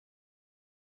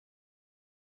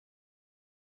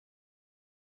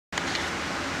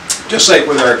Just like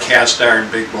with our cast iron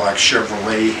big block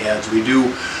Chevrolet heads, we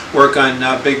do work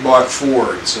on big block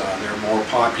Fords. They're more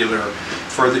popular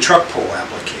for the truck pull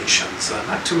applications.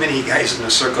 Not too many guys in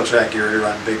the circle track area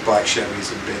run big block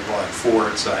Chevys and big block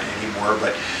Fords anymore,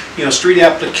 but street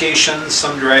applications,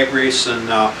 some drag race, and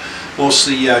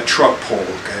mostly truck pull.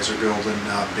 Guys are building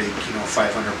big,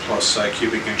 500 plus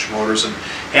cubic inch motors and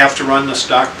have to run the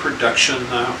stock production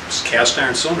cast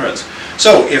iron cylinder heads.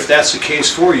 So if that's the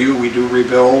case for you, we do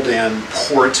rebuild and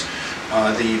port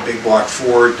the big block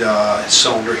Ford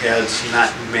cylinder heads.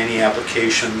 Not many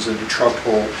applications in the truck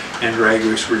pull and drag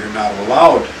race where you're not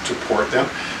allowed to port them.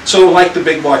 So like the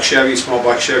big block Chevy, small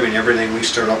block Chevy and everything, we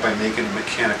start out by making them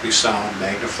mechanically sound,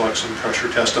 Magnaflux and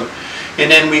pressure test them.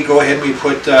 And then we go ahead and we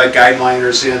put guide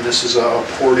liners in. This is a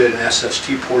ported, an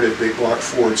SST ported big block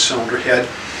Ford cylinder head.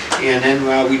 And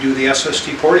then we do the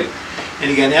SST porting. And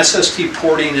again, SST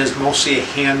porting is mostly a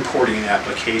hand porting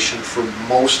application for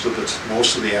most of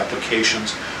the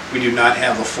applications. We do not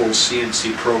have a full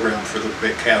CNC program for the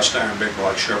big cast iron big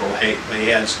block Chevrolet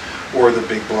heads or the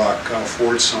big block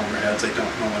Ford cylinder heads. I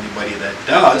don't know anybody that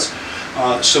does.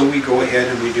 So we go ahead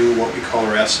and we do what we call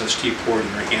our SST porting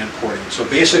or hand porting. So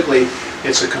basically,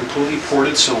 it's a completely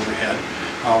ported cylinder head.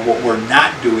 What we're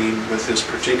not doing with this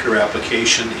particular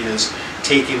application is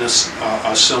taking a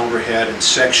cylinder head and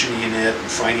sectioning it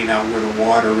and finding out where the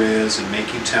water is and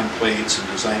making templates and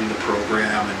designing the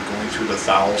program and going through the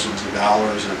thousands of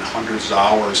dollars and hundreds of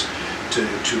hours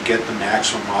to get the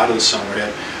maximum out of the cylinder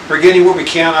head. We're getting what we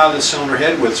can out of the cylinder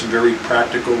head with some very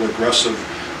practical, aggressive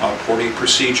porting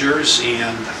procedures,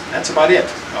 and that's about it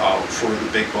for the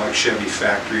big block Chevy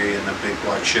factory and the big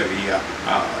block Chevy,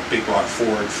 big block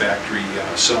Ford factory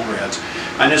cylinder heads.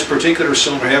 On this particular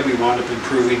cylinder head, we wound up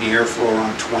improving the airflow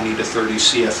around 20 to 30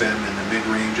 CFM in the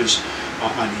mid-ranges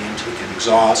on the intake and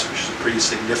exhaust, which is a pretty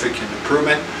significant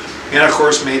improvement. And of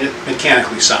course, made it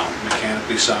mechanically sound.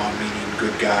 Mechanically sound meaning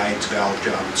good guides, valve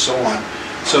job, and so on.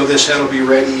 So this head will be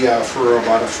ready for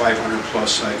about a 500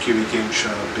 plus cubic inch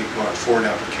big block Ford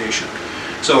application.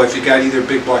 So if you got either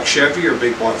big block Chevy or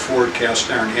big block Ford cast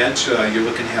iron heads you're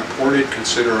looking to have ported,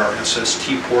 consider our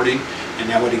SST porting, and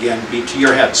that would again be to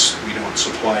your heads. We don't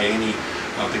supply any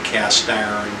of the cast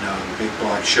iron big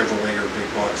block Chevrolet or big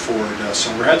block Ford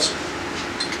cylinder heads.